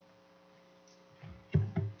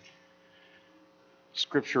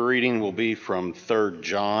Scripture reading will be from 3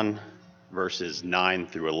 John, verses 9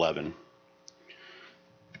 through 11.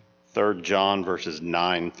 3 John, verses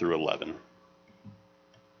 9 through 11.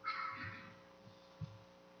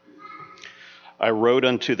 I wrote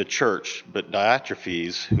unto the church, but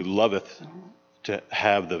Diotrephes, who loveth to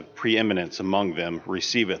have the preeminence among them,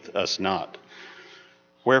 receiveth us not.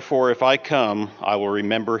 Wherefore, if I come, I will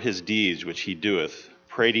remember his deeds which he doeth,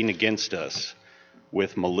 prating against us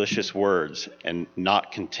with malicious words, and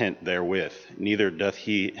not content therewith. Neither doth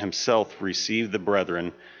he himself receive the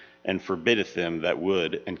brethren, and forbiddeth them that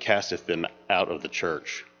would, and casteth them out of the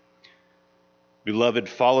church. Beloved,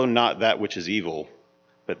 follow not that which is evil,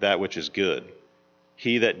 but that which is good.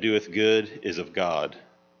 He that doeth good is of God,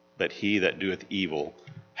 but he that doeth evil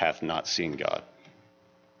hath not seen God.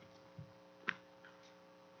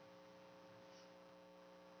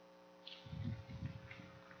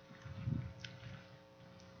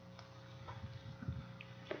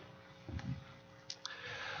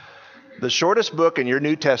 The shortest book in your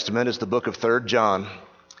New Testament is the book of 3 John.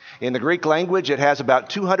 In the Greek language, it has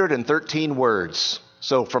about 213 words.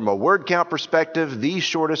 So from a word count perspective, the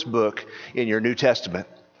shortest book in your New Testament.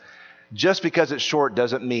 Just because it's short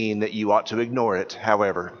doesn't mean that you ought to ignore it,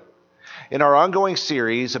 however. In our ongoing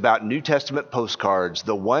series about New Testament postcards,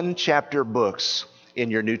 the one-chapter books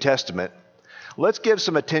in your New Testament, let's give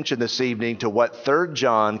some attention this evening to what 3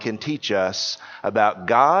 John can teach us about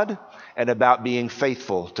God and about being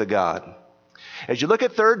faithful to God. As you look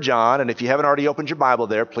at 3 John, and if you haven't already opened your Bible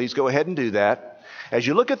there, please go ahead and do that. As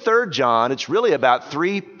you look at 3 John, it's really about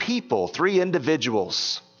three people, three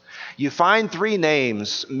individuals. You find three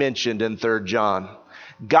names mentioned in 3 John.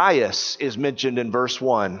 Gaius is mentioned in verse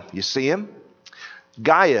 1. You see him?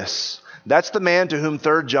 Gaius, that's the man to whom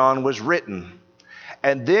 3 John was written.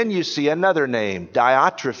 And then you see another name,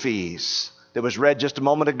 Diotrephes, that was read just a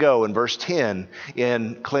moment ago in verse 10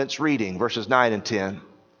 in Clint's reading, verses 9 and 10.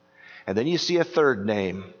 And then you see a third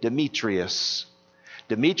name, Demetrius.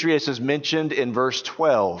 Demetrius is mentioned in verse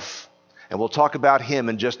 12, and we'll talk about him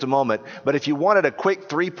in just a moment. But if you wanted a quick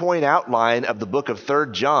three-point outline of the book of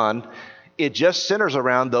 3 John, it just centers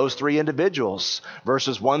around those three individuals.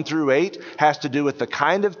 Verses 1 through 8 has to do with the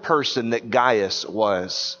kind of person that Gaius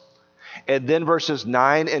was. And then verses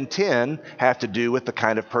 9 and 10 have to do with the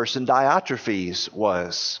kind of person Diotrephes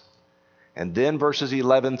was. And then verses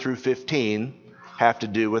 11 through 15 have to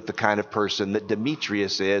do with the kind of person that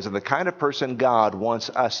Demetrius is and the kind of person God wants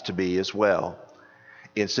us to be as well.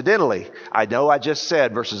 Incidentally, I know I just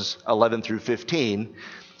said verses 11 through 15.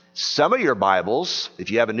 Some of your Bibles,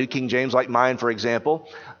 if you have a New King James like mine, for example,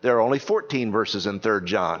 there are only 14 verses in 3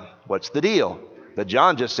 John. What's the deal? But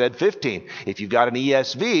John just said 15. If you've got an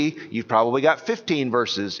ESV, you've probably got 15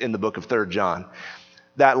 verses in the book of 3 John.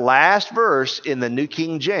 That last verse in the New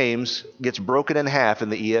King James gets broken in half in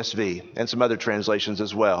the ESV and some other translations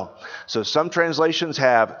as well. So some translations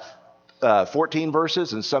have 14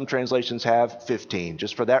 verses and some translations have 15,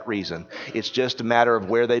 just for that reason. It's just a matter of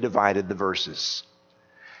where they divided the verses.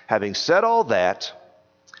 Having said all that,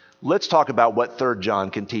 let's talk about what 3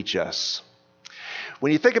 John can teach us.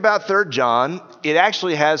 When you think about 3 John, it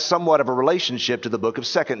actually has somewhat of a relationship to the book of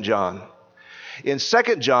 2 John. In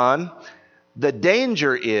 2 John, the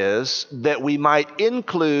danger is that we might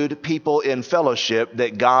include people in fellowship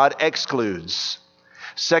that God excludes.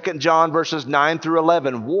 2 John verses 9 through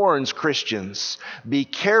 11 warns Christians, be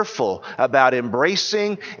careful about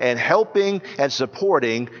embracing and helping and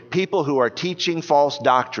supporting people who are teaching false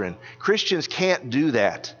doctrine. Christians can't do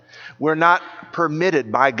that. We're not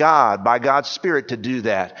permitted by God, by God's Spirit to do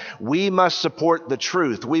that. We must support the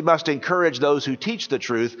truth. We must encourage those who teach the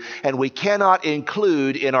truth, and we cannot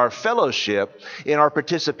include in our fellowship, in our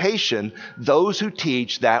participation, those who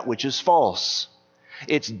teach that which is false.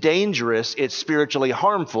 It's dangerous, it's spiritually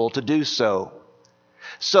harmful to do so.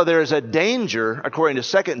 So there is a danger, according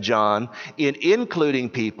to 2 John, in including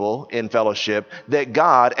people in fellowship that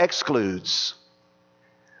God excludes.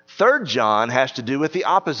 3 John has to do with the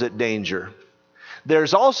opposite danger.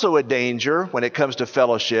 There's also a danger when it comes to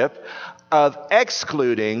fellowship of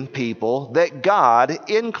excluding people that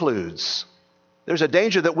God includes. There's a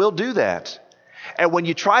danger that we'll do that. And when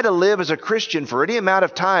you try to live as a Christian for any amount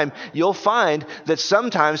of time, you'll find that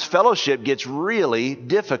sometimes fellowship gets really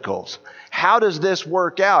difficult. How does this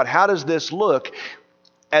work out? How does this look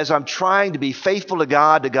as I'm trying to be faithful to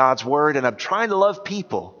God, to God's Word, and I'm trying to love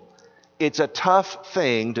people? It's a tough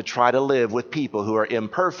thing to try to live with people who are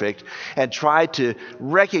imperfect and try to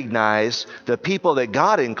recognize the people that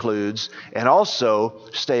God includes and also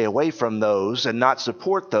stay away from those and not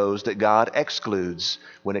support those that God excludes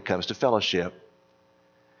when it comes to fellowship.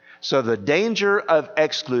 So the danger of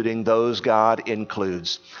excluding those God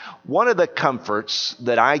includes. One of the comforts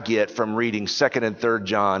that I get from reading 2nd and 3rd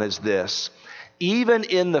John is this. Even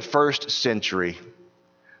in the first century,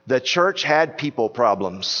 the church had people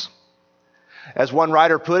problems. As one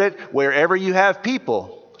writer put it, wherever you have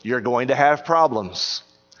people, you're going to have problems.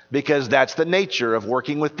 Because that's the nature of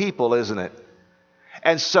working with people, isn't it?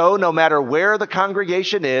 And so no matter where the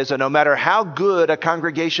congregation is, and no matter how good a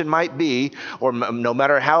congregation might be, or no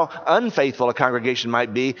matter how unfaithful a congregation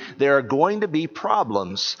might be, there are going to be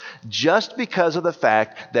problems just because of the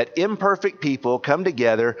fact that imperfect people come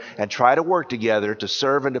together and try to work together to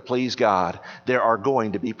serve and to please God. There are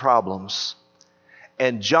going to be problems.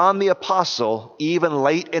 And John the Apostle, even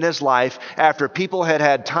late in his life, after people had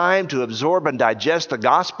had time to absorb and digest the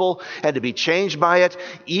gospel and to be changed by it,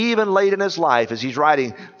 even late in his life, as he's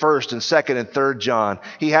writing 1st and 2nd and 3rd John,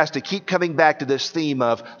 he has to keep coming back to this theme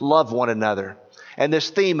of love one another. And this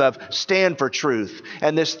theme of stand for truth.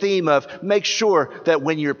 And this theme of make sure that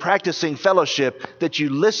when you're practicing fellowship, that you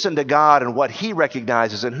listen to God and what He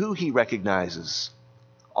recognizes and who He recognizes.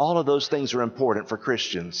 All of those things are important for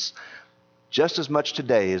Christians, just as much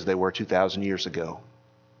today as they were 2,000 years ago.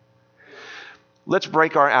 Let's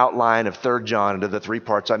break our outline of 3rd John into the 3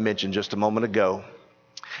 parts I mentioned just a moment ago.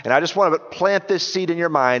 And I just want to plant this seed in your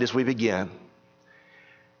mind as we begin.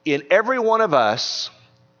 In every one of us,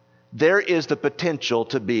 there is the potential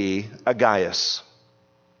to be a Gaius,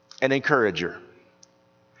 an encourager.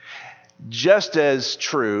 Just as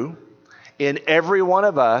true, in every one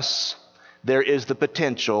of us, there is the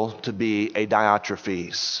potential to be a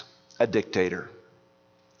Diotrephes, a dictator.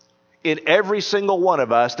 In every single one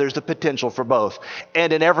of us, there's the potential for both.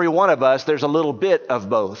 And in every one of us, there's a little bit of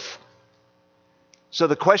both. So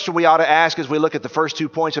the question we ought to ask as we look at the first 2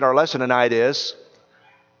 points in our lesson tonight is,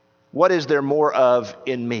 what is there more of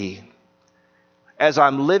in me? As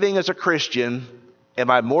I'm living as a Christian, am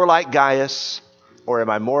I more like Gaius or am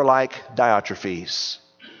I more like Diotrephes?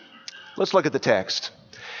 Let's look at the text.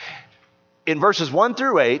 In verses 1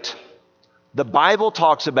 through 8, the Bible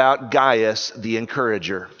talks about Gaius the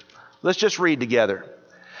encourager. Let's just read together.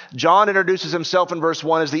 John introduces himself in verse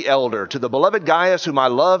 1 as the elder. To the beloved Gaius, whom I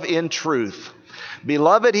love in truth.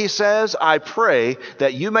 Beloved, he says, I pray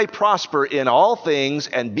that you may prosper in all things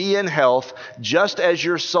and be in health, just as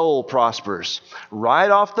your soul prospers.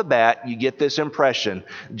 Right off the bat, you get this impression.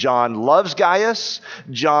 John loves Gaius.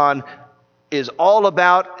 John is all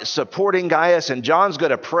about supporting Gaius, and John's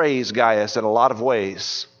going to praise Gaius in a lot of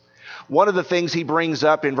ways. One of the things he brings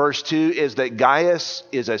up in verse 2 is that Gaius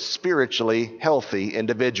is a spiritually healthy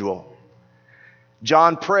individual.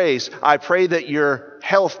 John prays, I pray that your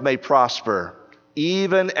health may prosper,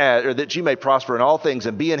 or that you may prosper in all things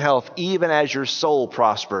and be in health, even as your soul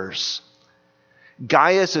prospers.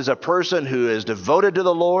 Gaius is a person who is devoted to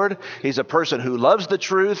the Lord. He's a person who loves the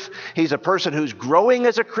truth. He's a person who's growing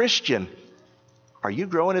as a Christian. Are you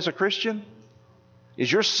growing as a Christian?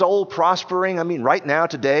 Is your soul prospering? Right now,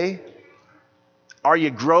 today? Are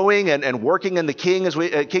you growing and working in the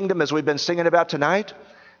kingdom as we've been singing about tonight?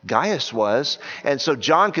 Gaius was. And so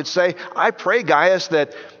John could say, I pray, Gaius,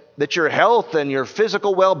 that your health and your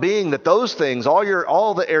physical well-being, that those things,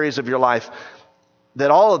 all the areas of your life,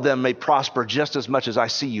 that all of them may prosper just as much as I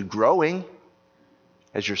see you growing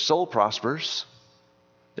as your soul prospers.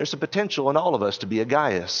 There's a potential in all of us to be a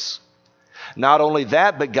Gaius. Not only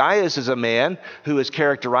that, but Gaius is a man who is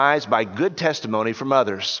characterized by good testimony from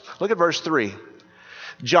others. Look at verse 3.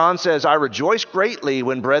 John says, I rejoiced greatly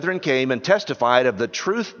when brethren came and testified of the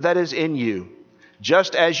truth that is in you.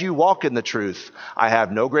 Just as you walk in the truth, I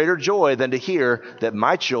have no greater joy than to hear that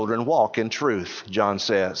my children walk in truth, John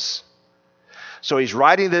says. So he's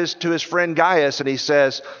writing this to his friend Gaius, and he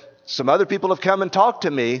says, some other people have come and talked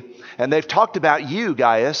to me, and they've talked about you,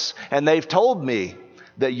 Gaius, and they've told me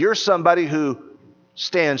that you're somebody who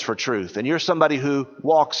stands for truth, and you're somebody who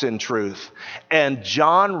walks in truth. And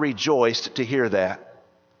John rejoiced to hear that.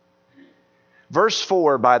 Verse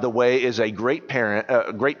 4, by the way, is a great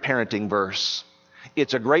parenting verse.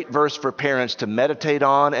 It's a great verse for parents to meditate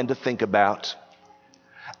on and to think about.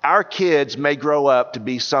 Our kids may grow up to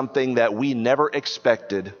be something that we never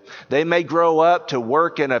expected. They may grow up to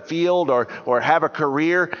work in a field or have a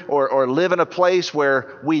career or live in a place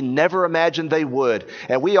where we never imagined they would.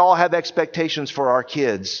 And we all have expectations for our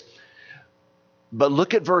kids. But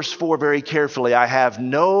look at verse 4 very carefully. I have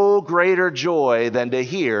no greater joy than to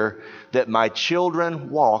hear that my children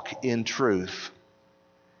walk in truth.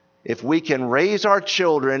 If we can raise our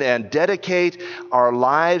children and dedicate our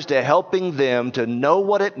lives to helping them to know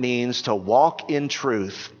what it means to walk in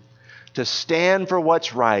truth, to stand for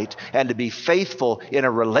what's right, and to be faithful in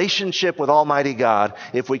a relationship with Almighty God,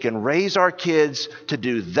 if we can raise our kids to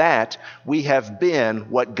do that, we have been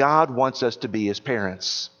what God wants us to be as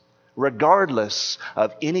parents, regardless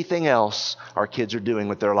of anything else our kids are doing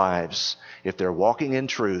with their lives. If they're walking in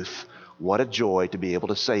truth, what a joy to be able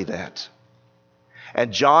to say that.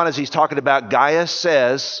 And John, as he's talking about Gaius,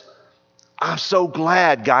 says, I'm so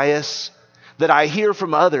glad, Gaius, that I hear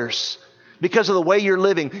from others because of the way you're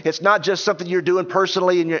living. It's not just something you're doing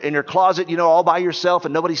personally in your closet, all by yourself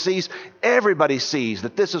and nobody sees. Everybody sees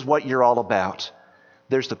that this is what you're all about.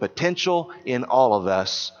 There's the potential in all of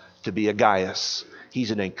us to be a Gaius.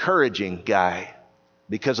 He's an encouraging guy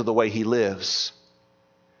because of the way he lives.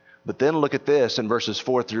 But then look at this in verses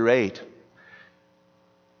 4 through 8.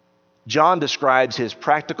 John describes his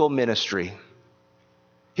practical ministry.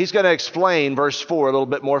 He's going to explain verse 4 a little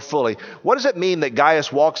bit more fully. What does it mean that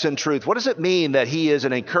Gaius walks in truth? What does it mean that he is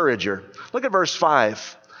an encourager? Look at verse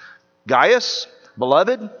 5. Gaius,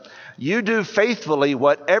 beloved, you do faithfully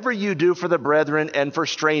whatever you do for the brethren and for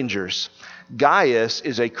strangers. Gaius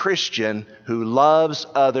is a Christian who loves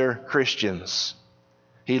other Christians.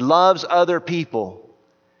 He loves other people.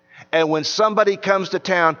 And when somebody comes to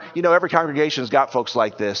town, every congregation's got folks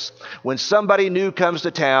like this. When somebody new comes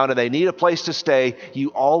to town and they need a place to stay, you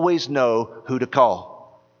always know who to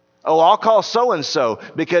call. Oh, I'll call so-and-so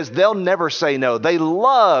because they'll never say no. They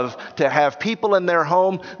love to have people in their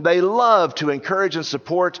home. They love to encourage and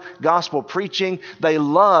support gospel preaching. They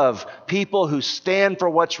love people who stand for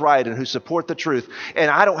what's right and who support the truth. And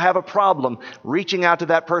I don't have a problem reaching out to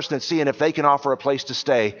that person and seeing if they can offer a place to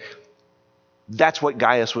stay. That's what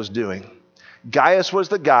Gaius was doing. Gaius was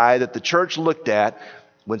the guy that the church looked at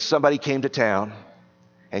when somebody came to town.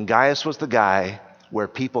 And Gaius was the guy where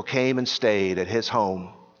people came and stayed at his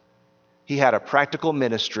home. He had a practical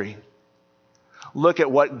ministry. Look at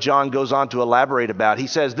what John goes on to elaborate about. He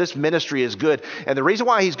says this ministry is good. And the reason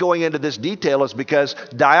why he's going into this detail is because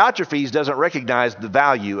Diotrephes doesn't recognize the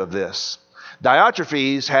value of this.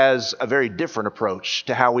 Diotrephes has a very different approach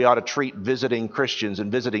to how we ought to treat visiting Christians and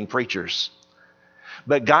visiting preachers.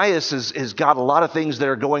 But Gaius has got a lot of things that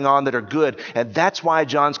are going on that are good, and that's why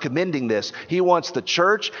John's commending this. He wants the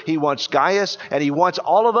church, he wants Gaius, and he wants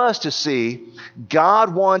all of us to see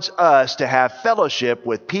God wants us to have fellowship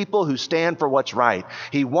with people who stand for what's right.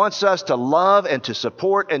 He wants us to love and to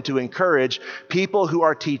support and to encourage people who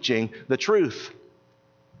are teaching the truth.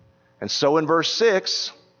 And so in verse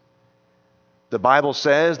 6, the Bible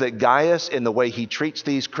says that Gaius, in the way he treats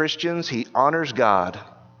these Christians, he honors God.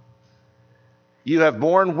 You have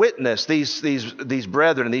borne witness, these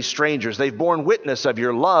brethren, these strangers, they've borne witness of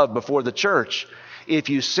your love before the church. If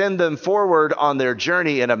you send them forward on their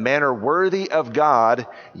journey in a manner worthy of God,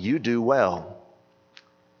 you do well.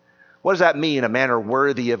 What does that mean, a manner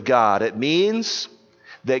worthy of God? It means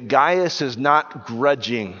that Gaius is not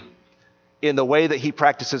grudging in the way that he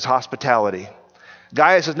practices hospitality.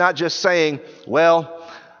 Gaius is not just saying, well,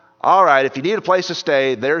 all right, if you need a place to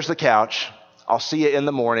stay, there's the couch. I'll see you in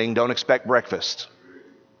the morning. Don't expect breakfast.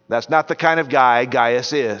 That's not the kind of guy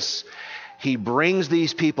Gaius is. He brings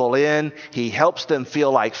these people in. He helps them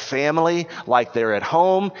feel like family, like they're at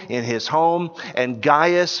home, in his home. And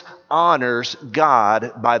Gaius honors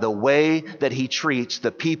God by the way that he treats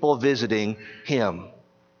the people visiting him.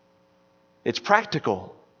 It's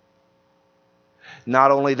practical.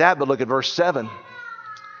 Not only that, but look at verse 7.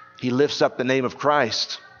 He lifts up the name of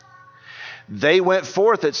Christ. They went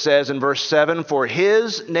forth, it says in verse 7, for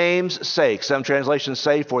his name's sake. Some translations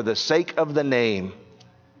say for the sake of the name,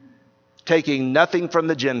 taking nothing from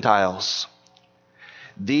the Gentiles.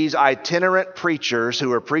 These itinerant preachers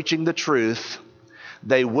who are preaching the truth,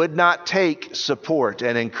 they would not take support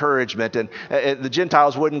and encouragement, and the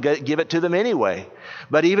Gentiles wouldn't give it to them anyway.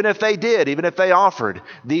 But even if they did, even if they offered,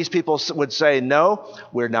 these people would say, no,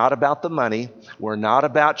 we're not about the money. We're not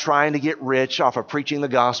about trying to get rich off of preaching the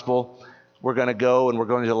gospel. We're going to go and we're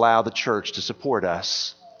going to allow the church to support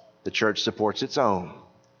us. The church supports its own.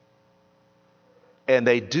 And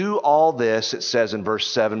they do all this, it says in verse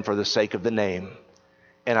 7, for the sake of the name.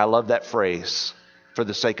 And I love that phrase, for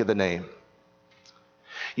the sake of the name.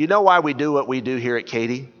 You know why we do what we do here at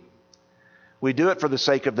Katy? We do it for the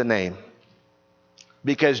sake of the name.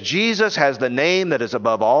 Because Jesus has the name that is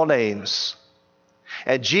above all names.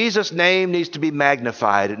 And Jesus' name needs to be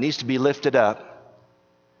magnified. It needs to be lifted up.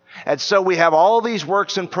 And so we have all these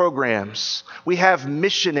works and programs. We have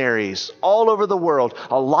missionaries all over the world,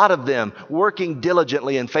 a lot of them working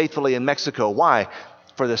diligently and faithfully in Mexico. Why?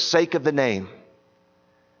 For the sake of the name.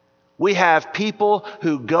 We have people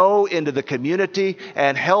who go into the community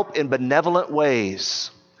and help in benevolent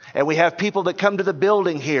ways. And we have people that come to the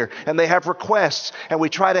building here and they have requests, and we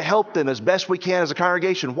try to help them as best we can as a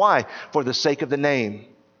congregation. Why? For the sake of the name.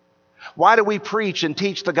 Why do we preach and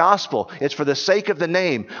teach the gospel? It's for the sake of the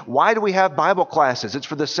name. Why do we have Bible classes? It's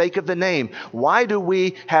for the sake of the name. Why do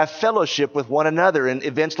we have fellowship with one another in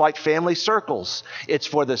events like family circles? It's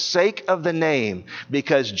for the sake of the name,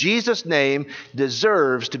 because Jesus' name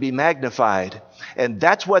deserves to be magnified. And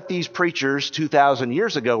that's what these preachers 2,000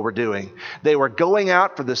 years ago were doing. They were going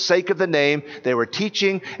out for the sake of the name. They were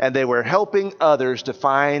teaching and they were helping others to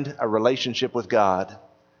find a relationship with God.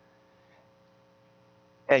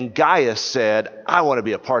 And Gaius said, I want to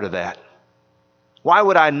be a part of that. Why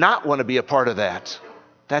would I not want to be a part of that?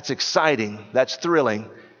 That's exciting. That's thrilling.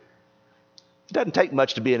 It doesn't take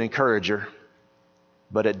much to be an encourager,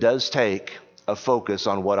 but it does take a focus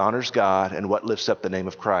on what honors God and what lifts up the name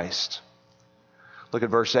of Christ. Look at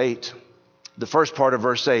verse 8. The first part of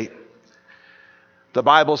verse 8. The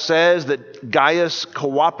Bible says that Gaius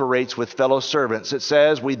cooperates with fellow servants. It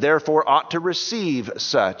says, we therefore ought to receive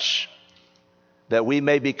such, that we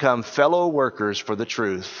may become fellow workers for the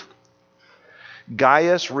truth.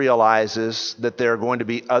 Gaius realizes that there are going to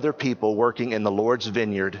be other people working in the Lord's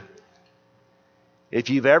vineyard. If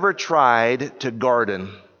you've ever tried to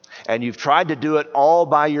garden and you've tried to do it all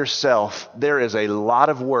by yourself, there is a lot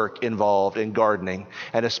of work involved in gardening.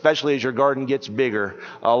 And especially as your garden gets bigger,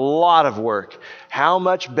 a lot of work. How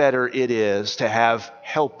much better it is to have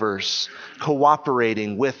helpers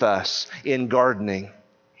cooperating with us in gardening.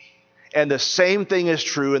 And the same thing is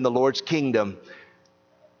true in the Lord's kingdom.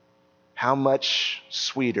 How much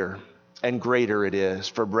sweeter and greater it is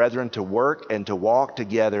for brethren to work and to walk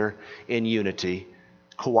together in unity,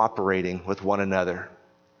 cooperating with one another.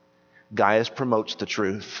 Gaius promotes the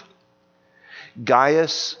truth.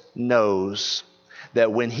 Gaius knows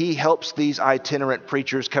that when he helps these itinerant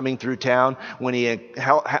preachers coming through town, when he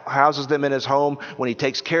houses them in his home, when he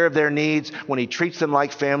takes care of their needs, when he treats them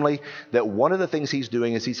like family, that one of the things he's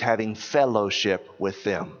doing is he's having fellowship with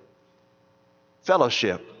them.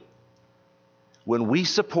 Fellowship. When we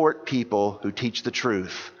support people who teach the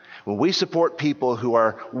truth, when we support people who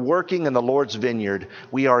are working in the Lord's vineyard,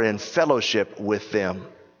 we are in fellowship with them.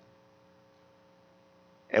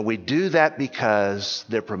 And we do that because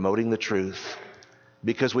they're promoting the truth.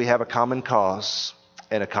 Because we have a common cause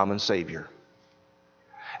and a common Savior.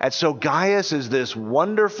 And so Gaius is this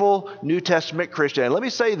wonderful New Testament Christian. And let me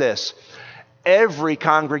say this. Every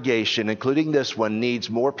congregation, including this one, needs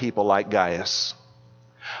more people like Gaius.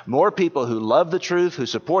 More people who love the truth, who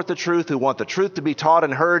support the truth, who want the truth to be taught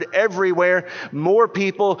and heard everywhere. More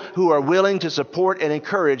people who are willing to support and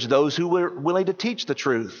encourage those who are willing to teach the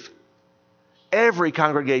truth. Every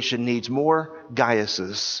congregation needs more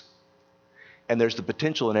Gaiuses. And there's the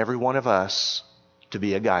potential in every one of us to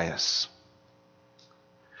be a Gaius.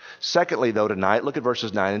 Secondly, though, tonight, look at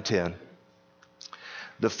verses 9 and 10.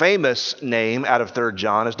 The famous name out of 3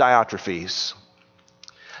 John is Diotrephes.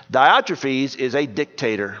 Diotrephes is a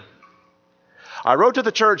dictator. I wrote to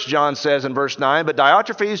the church, John says in verse 9, but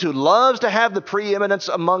Diotrephes, who loves to have the preeminence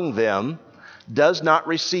among them, does not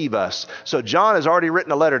receive us. So John has already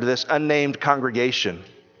written a letter to this unnamed congregation.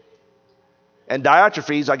 And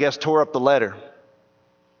Diotrephes, I guess, tore up the letter.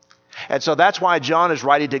 And so that's why John is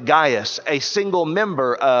writing to Gaius, a single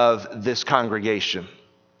member of this congregation.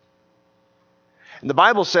 And the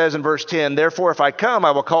Bible says in verse 10, therefore, if I come,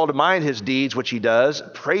 I will call to mind his deeds, which he does,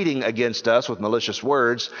 prating against us with malicious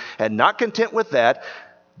words. And not content with that,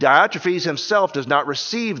 Diotrephes himself does not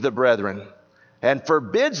receive the brethren and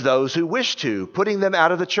forbids those who wish to, putting them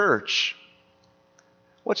out of the church.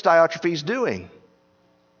 What's Diotrephes doing?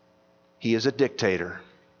 He is a dictator.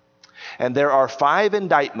 And there are 5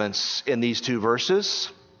 indictments in these 2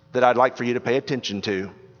 verses that I'd like for you to pay attention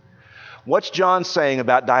to. What's John saying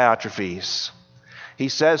about Diotrephes? He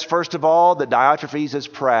says, first of all, that Diotrephes is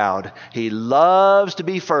proud. He loves to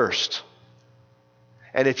be first.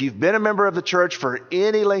 And if you've been a member of the church for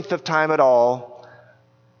any length of time at all,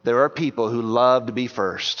 there are people who love to be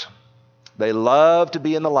first. They love to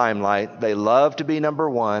be in the limelight. They love to be number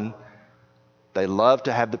one. They love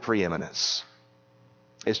to have the preeminence.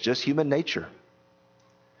 It's just human nature.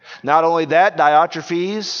 Not only that,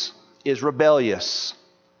 Diotrephes is rebellious.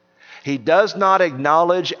 He does not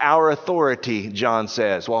acknowledge our authority, John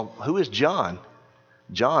says. Well, who is John?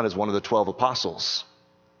 John is one of the 12 apostles.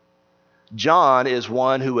 John is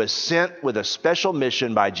one who is sent with a special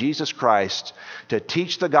mission by Jesus Christ to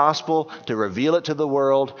teach the gospel, to reveal it to the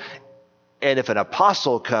world. And if an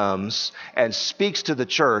apostle comes and speaks to the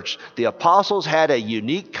church, the apostles had a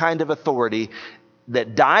unique kind of authority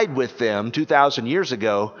that died with them 2,000 years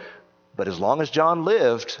ago. But as long as John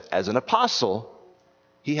lived as an apostle,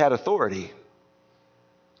 He had authority.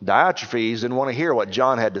 Diotrephes didn't want to hear what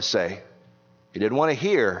John had to say. He didn't want to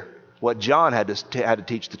hear what John had to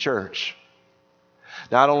teach the church.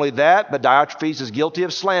 Not only that, but Diotrephes is guilty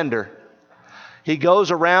of slander. He goes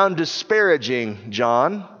around disparaging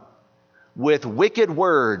John with wicked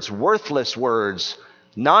words, worthless words,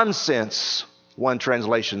 nonsense, one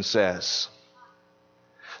translation says.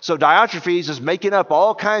 So Diotrephes is making up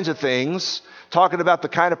all kinds of things, talking about the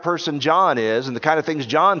kind of person John is and the kind of things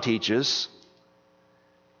John teaches.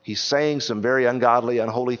 He's saying some very ungodly,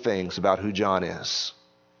 unholy things about who John is.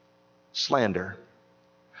 Slander.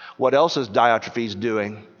 What else is Diotrephes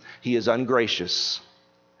doing? He is ungracious.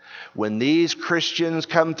 When these Christians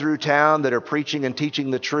come through town that are preaching and teaching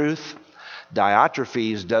the truth,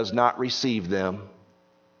 Diotrephes does not receive them.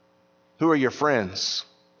 Who are your friends?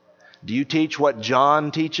 Do you teach what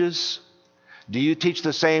John teaches? Do you teach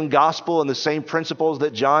the same gospel and the same principles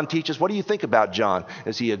that John teaches? What do you think about John?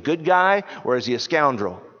 Is he a good guy or is he a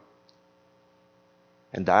scoundrel?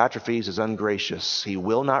 And Diotrephes is ungracious. He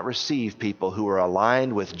will not receive people who are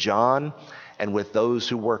aligned with John and with those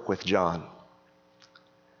who work with John.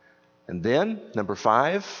 And then, number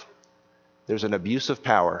 5, there's an abuse of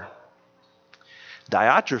power.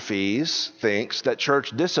 Diotrephes thinks that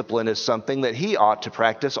church discipline is something that he ought to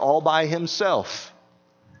practice all by himself.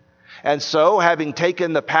 And so, having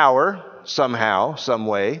taken the power somehow, some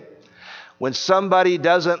way, when somebody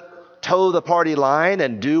doesn't toe the party line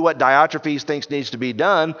and do what Diotrephes thinks needs to be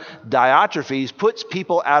done, Diotrephes puts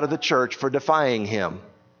people out of the church for defying him,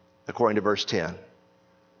 according to verse 10.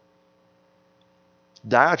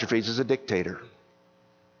 Diotrephes is a dictator.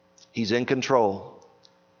 He's in control.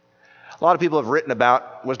 A lot of people have written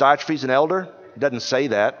about, was Diotrephes an elder? It doesn't say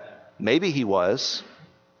that. Maybe he was.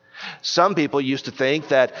 Some people used to think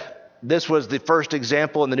that this was the first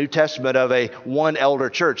example in the New Testament of a one elder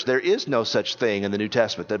church. There is no such thing in the New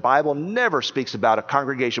Testament. The Bible never speaks about a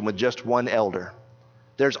congregation with just one elder.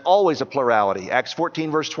 There's always a plurality. Acts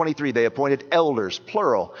 14 verse 23, they appointed elders,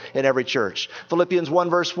 plural, in every church. Philippians 1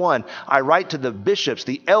 verse 1, I write to the bishops,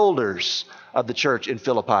 the elders of the church in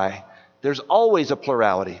Philippi. There's always a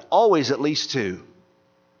plurality, always at least 2.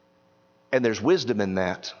 And there's wisdom in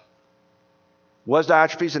that. Was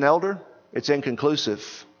Diotrephes an elder? It's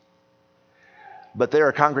inconclusive. But there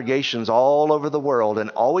are congregations all over the world,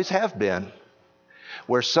 and always have been,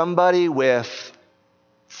 where somebody with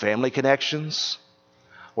family connections,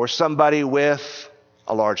 or somebody with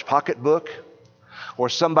a large pocketbook, or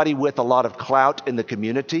somebody with a lot of clout in the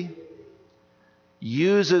community,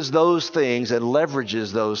 uses those things and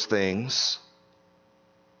leverages those things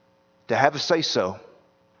to have a say-so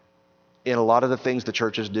in a lot of the things the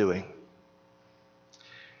church is doing.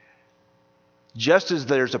 Just as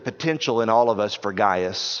there's a potential in all of us for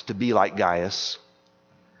Gaius to be like Gaius,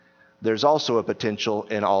 there's also a potential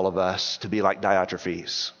in all of us to be like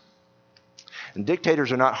Diotrephes. And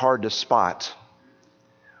dictators are not hard to spot.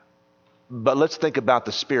 But let's think about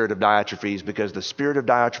the spirit of Diotrephes, because the spirit of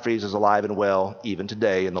Diotrephes is alive and well even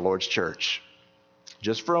today in the Lord's church.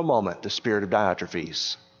 Just for a moment, the spirit of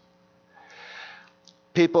Diotrephes.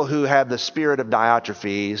 People who have the spirit of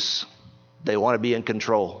Diotrephes, they want to be in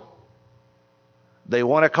control. They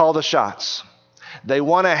want to call the shots. They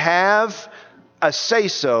want to have a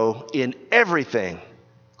say-so in everything.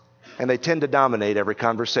 And they tend to dominate every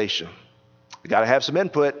conversation. You got to have some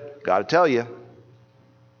input, got to tell you.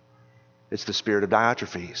 It's the spirit of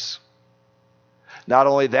Diotrephes. Not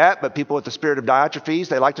only that, but people with the spirit of Diotrephes,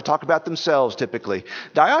 they like to talk about themselves typically.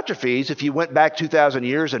 Diotrephes, if you went back 2,000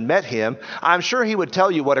 years and met him, I'm sure he would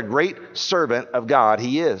tell you what a great servant of God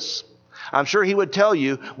he is. I'm sure he would tell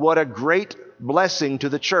you what a great blessing to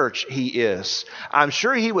the church he is. I'm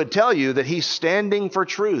sure he would tell you that he's standing for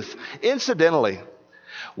truth. Incidentally,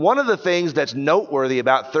 one of the things that's noteworthy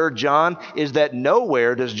about 3 John is that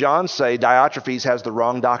nowhere does John say Diotrephes has the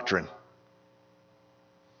wrong doctrine.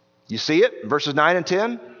 You see it? Verses 9 and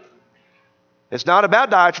 10. It's not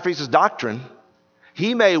about Diotrephes' doctrine.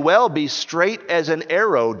 He may well be straight as an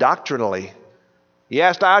arrow doctrinally. He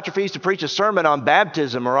asked Diotrephes to preach a sermon on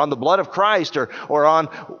baptism or on the blood of Christ or on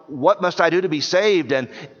what must I do to be saved. And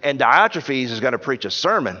Diotrephes is going to preach a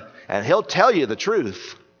sermon and he'll tell you the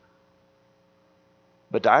truth.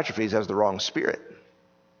 But Diotrephes has the wrong spirit.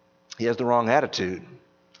 He has the wrong attitude.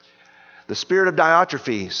 The spirit of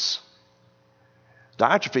Diotrephes.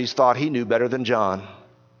 Diotrephes thought he knew better than John.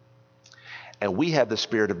 And we have the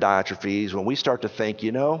spirit of Diotrephes when we start to think,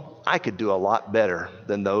 I could do a lot better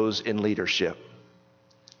than those in leadership.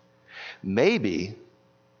 Maybe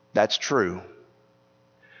that's true,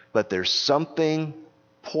 but there's something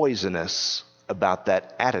poisonous about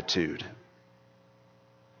that attitude.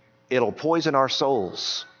 It'll poison our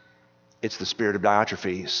souls. It's the spirit of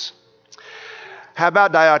Diotrephes. How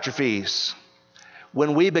about Diotrephes?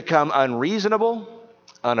 When we become unreasonable,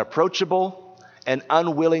 unapproachable, and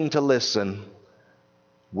unwilling to listen,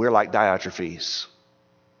 we're like Diotrephes.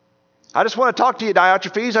 I just want to talk to you,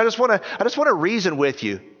 Diotrephes. I just want to reason with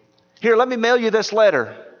you. Here, let me mail you this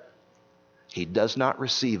letter. He does not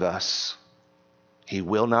receive us. He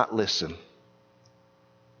will not listen.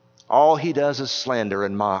 All he does is slander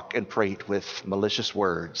and mock and prate with malicious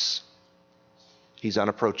words. He's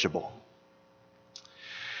unapproachable.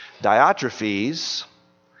 Diotrephes,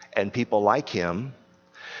 and people like him,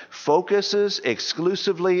 focuses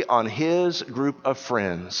exclusively on his group of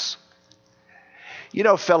friends. You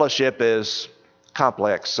know, fellowship is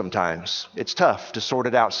complex sometimes. It's tough to sort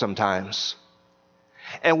it out sometimes.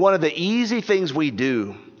 And one of the easy things we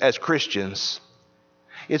do as Christians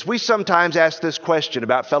is we sometimes ask this question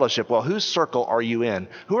about fellowship. Well, whose circle are you in?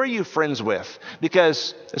 Who are you friends with?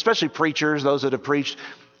 Because especially preachers, those that have preached,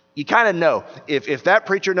 you kind of know if that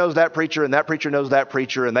preacher knows that preacher and that preacher knows that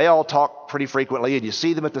preacher and they all talk pretty frequently and you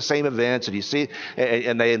see them at the same events and you see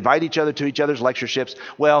and they invite each other to each other's lectureships,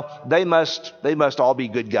 well, they must all be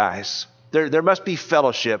good guys. There must be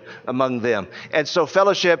fellowship among them. And so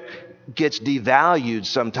fellowship gets devalued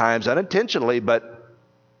sometimes unintentionally but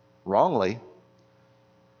wrongly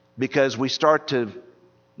because we start to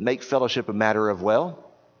make fellowship a matter of,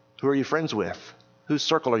 well, who are you friends with? Whose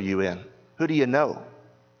circle are you in? Who do you know?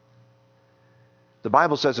 The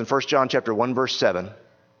Bible says in 1 John chapter 1, verse 7,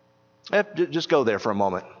 just go there for a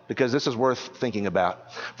moment because this is worth thinking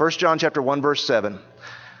about. 1 John chapter 1, verse 7.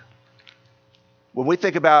 When we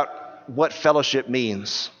think about what fellowship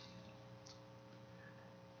means,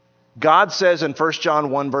 God says in 1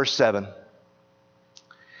 John 1, verse 7,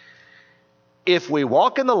 if we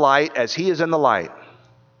walk in the light as he is in the light,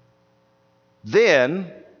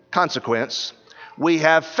 then, consequence, we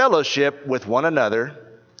have fellowship with one another,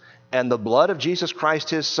 and the blood of Jesus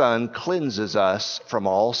Christ, his Son, cleanses us from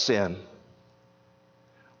all sin.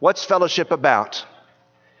 What's fellowship about?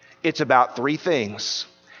 It's about three things.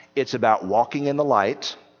 It's about walking in the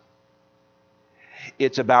light.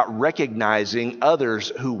 It's about recognizing others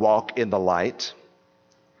who walk in the light.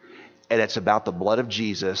 And it's about the blood of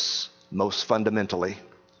Jesus, most fundamentally.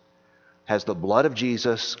 Has the blood of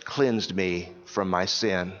Jesus cleansed me from my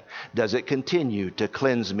sin? Does it continue to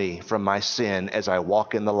cleanse me from my sin as I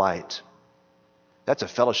walk in the light? That's a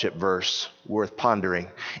fellowship verse worth pondering.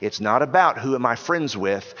 It's not about who am I friends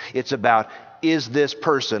with. It's about, is this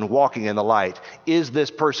person walking in the light? Is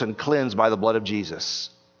this person cleansed by the blood of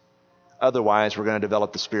Jesus? Otherwise, we're going to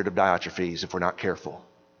develop the spirit of Diotrephes if we're not careful.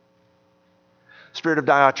 Spirit of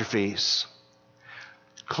Diotrephes.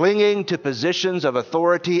 Clinging to positions of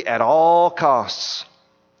authority at all costs.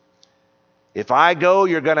 If I go,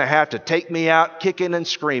 you're going to have to take me out kicking and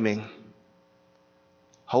screaming.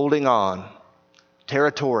 Holding on.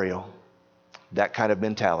 Territorial. That kind of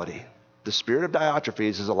mentality. The spirit of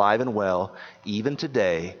Diotrephes is alive and well even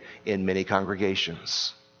today in many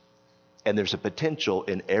congregations. And there's a potential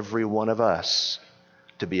in every one of us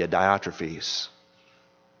to be a Diotrephes.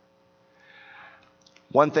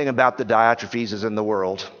 One thing about the Diotrephes in the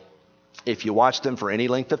world, if you watch them for any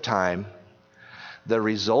length of time, the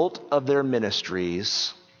result of their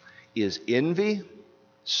ministries is envy,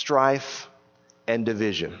 strife, and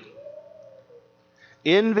division.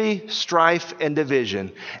 Envy, strife, and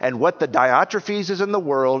division. And what the Diotrephes in the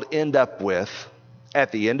world end up with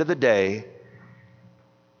at the end of the day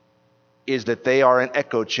is that they are an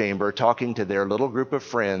echo chamber talking to their little group of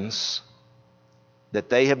friends that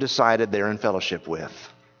they have decided they're in fellowship with.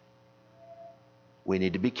 We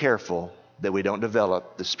need to be careful that we don't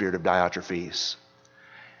develop the spirit of Diotrephes.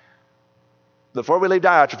 Before we leave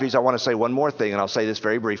Diotrephes, I want to say one more thing, and I'll say this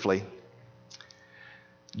very briefly.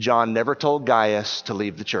 John never told Gaius to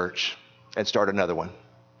leave the church and start another one.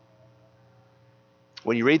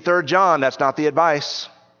 When you read 3 John, that's not the advice.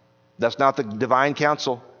 That's not the divine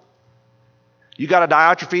counsel. You got a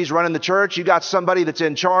Diotrephes running the church. You got somebody that's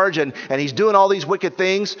in charge and he's doing all these wicked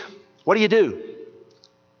things. What do?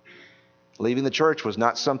 Leaving the church was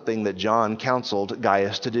not something that John counseled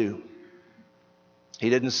Gaius to do. He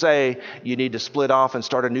didn't say you need to split off and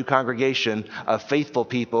start a new congregation of faithful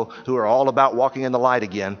people who are all about walking in the light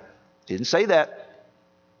again. He didn't say that.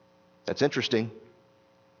 That's interesting.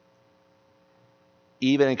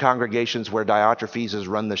 Even in congregations where Diotrephes has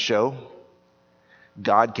run the show,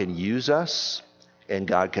 God can use us, and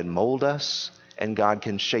God can mold us, and God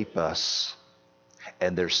can shape us.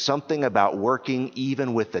 And there's something about working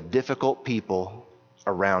even with the difficult people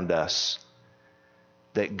around us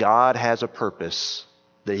that God has a purpose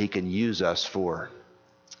that he can use us for.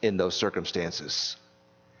 in those circumstances.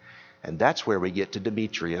 And that's where we get to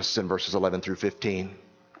Demetrius in verses 11 through 15.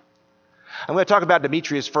 I'm going to talk about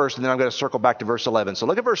Demetrius first, and then I'm going to circle back to verse 11. So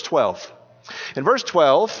look at verse 12. In verse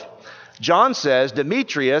 12, John says,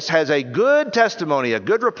 Demetrius has a good testimony, a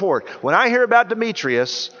good report. When I hear about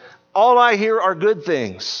Demetrius, all I hear are good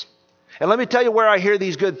things. And let me tell you where I hear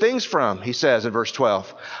these good things from, he says in verse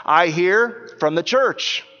 12. I hear from the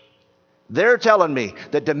church. They're telling me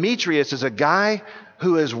that Demetrius is a guy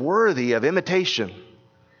who is worthy of imitation.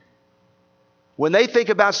 When they think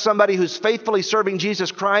about somebody who's faithfully serving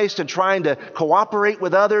Jesus Christ and trying to cooperate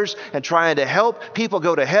with others and trying to help people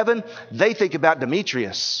go to heaven, they think about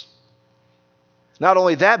Demetrius. Not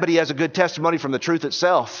only that, but he has a good testimony from the truth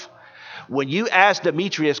itself. When you ask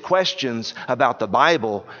Demetrius questions about the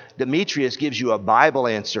Bible, Demetrius gives you a Bible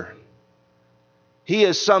answer. He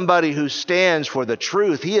is somebody who stands for the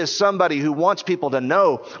truth. He is somebody who wants people to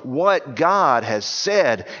know what God has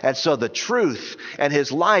said. And so the truth and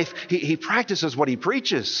his life, he practices what he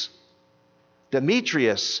preaches.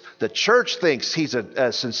 Demetrius, the church thinks he's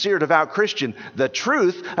a sincere, devout Christian. The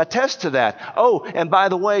truth attests to that. Oh, and by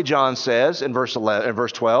the way, John says in verse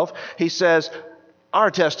 12, he says,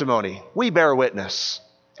 our testimony, we bear witness.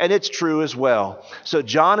 And it's true as well. So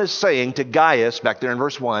John is saying to Gaius, back there in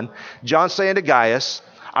verse 1, John's saying to Gaius,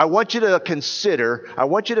 I want you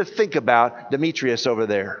to think about Demetrius over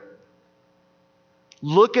there.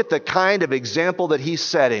 Look at the kind of example that he's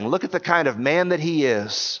setting. Look at the kind of man that he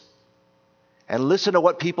is. And listen to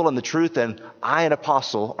what people in the truth and I, an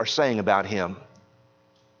apostle, are saying about him.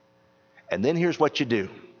 And then here's what you do.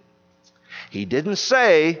 He didn't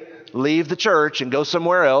say, leave the church and go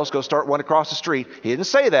somewhere else, go start one across the street. He didn't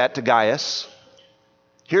say that to Gaius.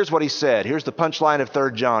 Here's what he said. Here's the punchline of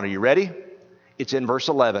 3 John. Are you ready? It's in verse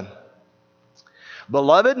 11.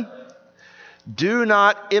 Beloved, do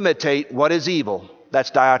not imitate what is evil.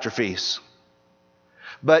 That's Diotrephes.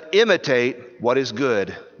 But imitate what is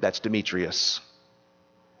good. That's Demetrius.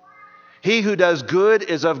 He who does good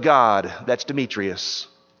is of God. That's Demetrius.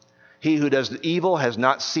 He who does evil has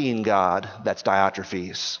not seen God. That's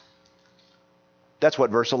Diotrephes. That's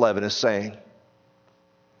what verse 11 is saying.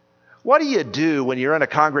 What do you do when you're in a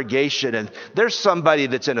congregation and there's somebody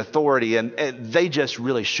that's in authority and they just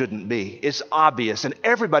really shouldn't be? It's obvious and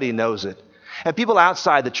everybody knows it. And people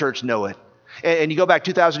outside the church know it. And you go back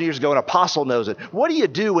 2,000 years ago, an apostle knows it. What do you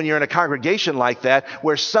do when you're in a congregation like that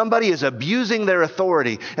where somebody is abusing their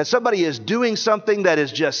authority and somebody is doing something that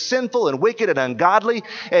is just sinful and wicked and ungodly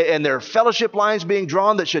and there are fellowship lines being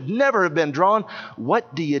drawn that should never have been drawn?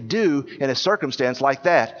 What do you do in a circumstance like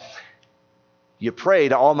that? You pray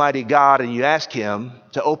to Almighty God and you ask Him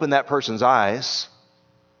to open that person's eyes,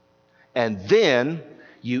 and then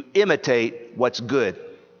you imitate what's good.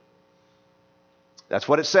 That's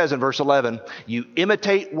what it says in verse 11. You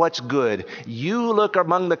imitate what's good. You look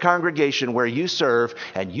among the congregation where you serve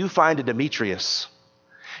and you find a Demetrius.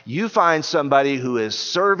 You find somebody who is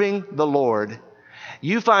serving the Lord.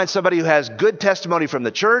 You find somebody who has good testimony from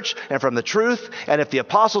the church and from the truth. And if the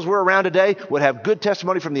apostles were around today, would have good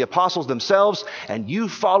testimony from the apostles themselves. And you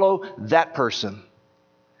follow that person.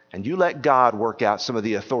 And you let God work out some of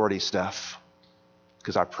the authority stuff.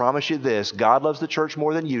 Because I promise you this, God loves the church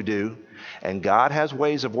more than you do, and God has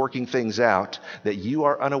ways of working things out that you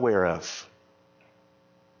are unaware of.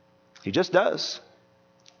 He just does.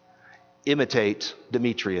 Imitate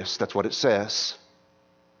Demetrius, that's what it says.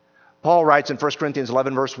 Paul writes in 1 Corinthians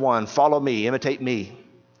 11 verse 1, follow me, imitate me,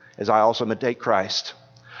 as I also imitate Christ.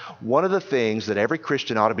 One of the things that every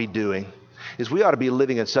Christian ought to be doing is we ought to be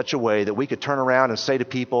living in such a way that we could turn around and say to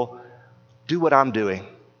people, do what I'm doing.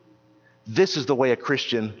 This is the way a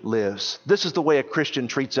Christian lives. This is the way a Christian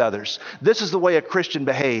treats others. This is the way a Christian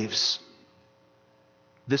behaves.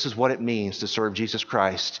 This is what it means to serve Jesus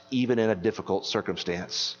Christ, even in a difficult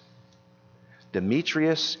circumstance.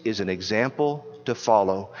 Demetrius is an example to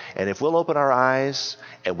follow. And if we'll open our eyes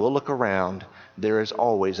and we'll look around, there is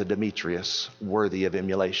always a Demetrius worthy of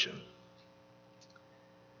emulation.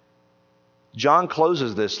 John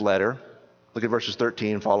closes this letter. Look at verses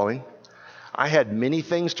 13 and following. I had many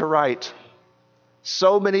things to write,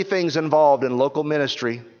 so many things involved in local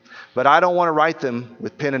ministry, but I don't want to write them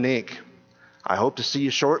with pen and ink. I hope to see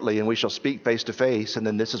you shortly, and we shall speak face to face. And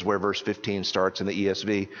then this is where verse 15 starts in the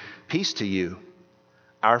ESV. Peace to you.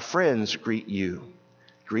 Our friends greet you.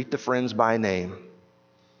 Greet the friends by name.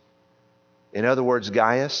 In other words,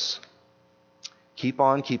 Gaius, keep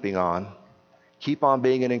on keeping on. Keep on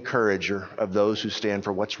being an encourager of those who stand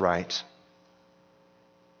for what's right.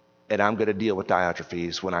 And I'm going to deal with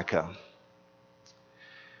Diotrephes when I come.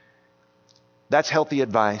 That's healthy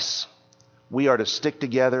advice. We are to stick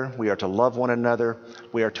together. We are to love one another.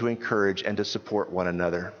 We are to encourage and to support one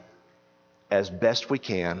another as best we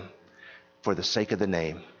can for the sake of the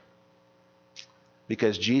name.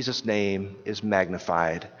 Because Jesus' name is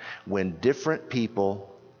magnified when different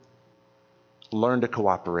people learn to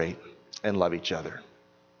cooperate and love each other.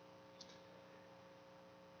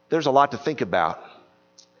 There's a lot to think about.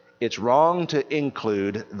 It's wrong to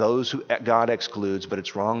include those who God excludes, but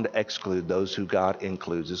it's wrong to exclude those who God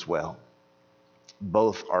includes as well.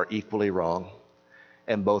 Both are equally wrong,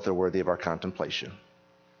 and both are worthy of our contemplation.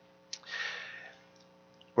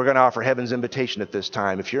 We're going to offer heaven's invitation at this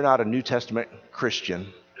time. If you're not a New Testament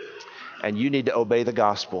Christian and you need to obey the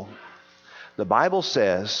gospel, the Bible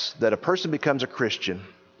says that a person becomes a Christian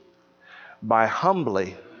by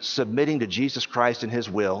humbly submitting to Jesus Christ and his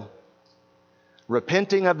will,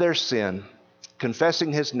 repenting of their sin,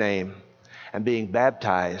 confessing his name, and being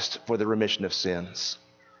baptized for the remission of sins.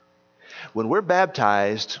 When we're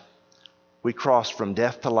baptized, we cross from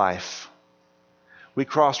death to life. We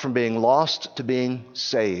cross from being lost to being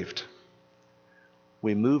saved.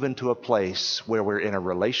 We move into a place where we're in a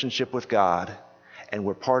relationship with God, and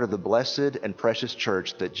we're part of the blessed and precious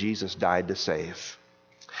church that Jesus died to save.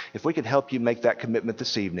 If we could help you make that commitment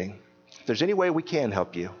this evening, if there's any way we can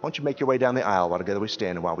help you, why don't you make your way down the aisle while together we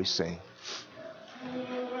stand and while we sing.